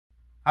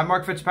I'm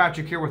Mark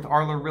Fitzpatrick here with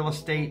Arla Real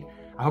Estate.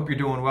 I hope you're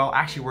doing well.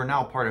 Actually, we're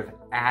now part of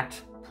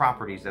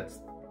 @Properties. That's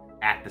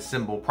at the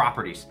symbol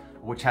Properties,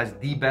 which has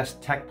the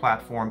best tech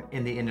platform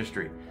in the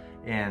industry.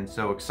 And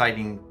so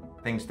exciting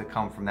things to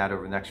come from that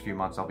over the next few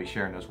months. I'll be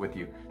sharing those with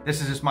you. This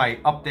is just my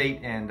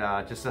update and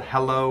just a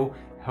hello.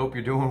 Hope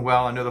you're doing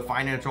well. I know the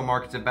financial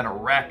markets have been a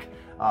wreck.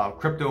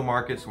 Crypto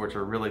markets, which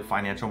are really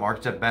financial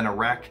markets, have been a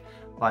wreck.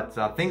 But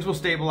things will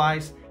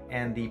stabilize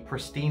and the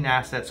pristine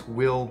assets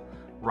will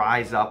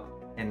rise up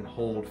and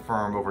hold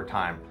firm over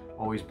time.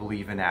 Always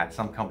believe in that.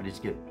 Some companies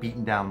get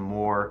beaten down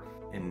more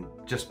and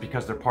just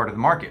because they're part of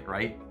the market,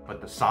 right? But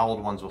the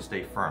solid ones will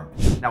stay firm.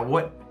 Now,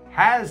 what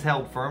has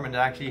held firm and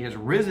actually has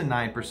risen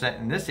 9%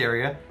 in this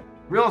area,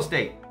 real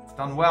estate. It's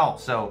done well.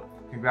 So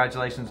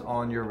congratulations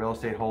on your real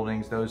estate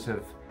holdings. Those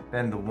have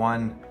been the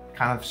one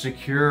kind of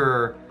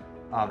secure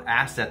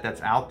asset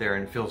that's out there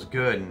and feels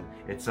good, and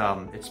it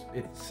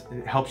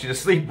helps you to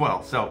sleep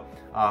well. So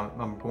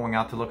I'm going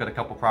out to look at a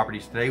couple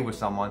properties today with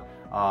someone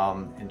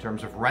in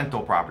terms of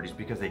rental properties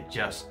because they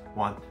just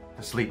want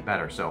to sleep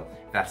better. So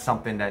if that's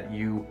something that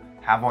you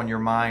have on your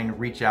mind,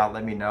 reach out,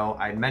 let me know.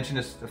 I mentioned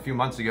this a few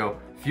months ago,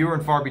 fewer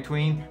and far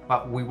between,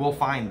 but we will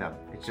find them.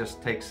 It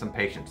just takes some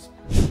patience.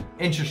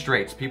 Interest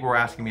rates, people were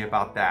asking me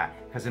about that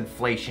because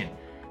inflation.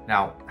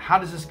 Now, how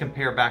does this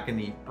compare back in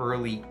the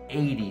early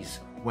 80s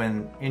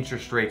when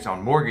interest rates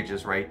on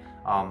mortgages, right,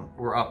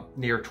 were up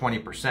near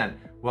 20%?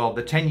 Well,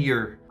 the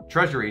 10-year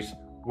treasuries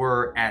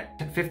were at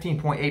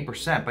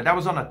 15.8%, but that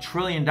was on $1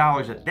 trillion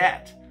of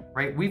debt,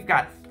 right? We've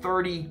got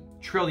 $30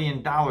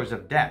 trillion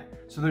of debt.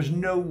 So there's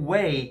no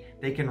way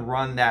they can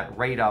run that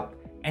rate up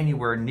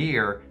anywhere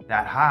near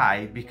that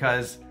high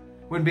because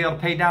we wouldn't be able to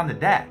pay down the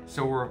debt.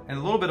 So we're in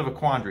a little bit of a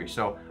quandary.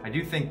 So I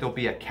do think there'll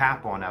be a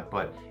cap on that,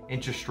 but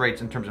interest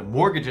rates in terms of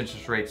mortgage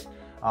interest rates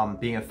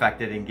being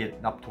affected and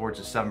getting up towards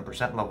the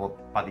 7% level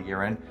by the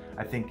year end,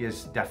 I think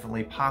is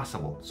definitely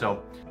possible.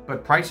 So,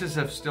 but prices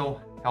have still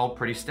held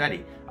pretty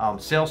steady.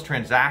 Sales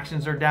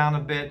transactions are down a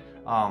bit,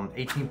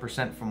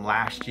 18% from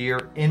last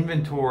year.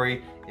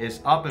 Inventory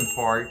is up in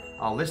part.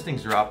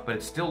 Listings are up, but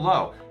it's still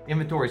low.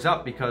 Inventory's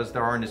up because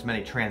there aren't as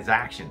many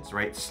transactions,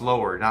 right?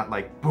 Slower, not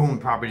like boom,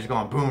 property's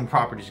gone, boom,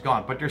 property's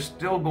gone, but they're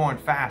still going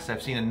fast.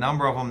 I've seen a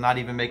number of them not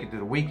even make it through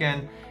the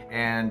weekend.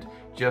 And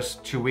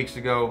just 2 weeks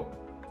ago,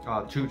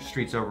 2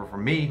 streets over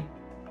from me,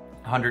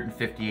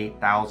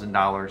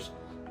 $158,000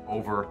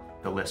 over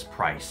the list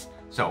price.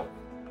 So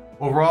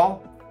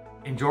overall,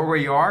 enjoy where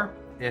you are.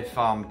 If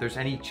there's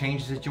any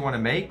changes that you want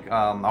to make,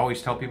 I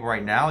always tell people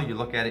right now, you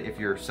look at it, if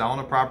you're selling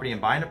a property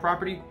and buying a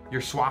property, you're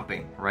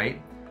swapping,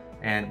 right?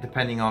 And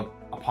depending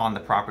upon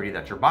the property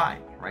that you're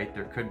buying, right?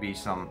 There could be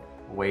some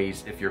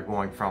ways if you're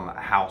going from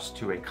a house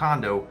to a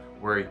condo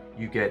where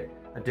you get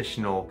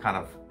additional kind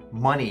of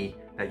money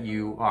that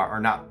you are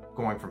not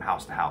going from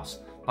house to house.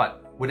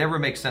 But whatever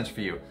makes sense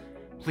for you,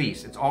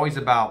 please, it's always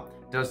about,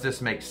 does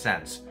this make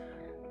sense?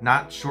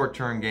 Not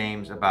short-term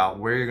games about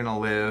where you're gonna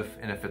live,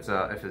 and if it's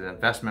an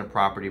investment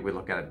property, we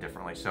look at it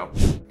differently. So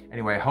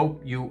anyway, I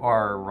hope you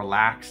are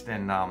relaxed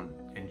and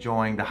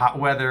enjoying the hot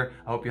weather.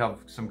 I hope you have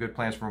some good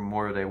plans for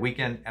Memorial Day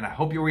weekend, and I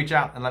hope you reach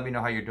out and let me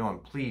know how you're doing.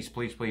 Please,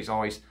 please, please,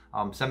 always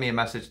send me a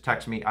message,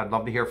 text me. I'd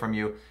love to hear from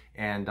you,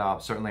 and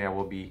certainly I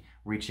will be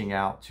reaching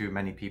out to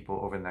many people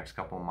over the next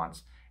couple of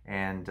months.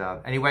 And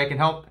any way I can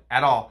help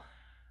at all,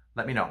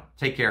 let me know.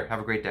 Take care.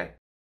 Have a great day.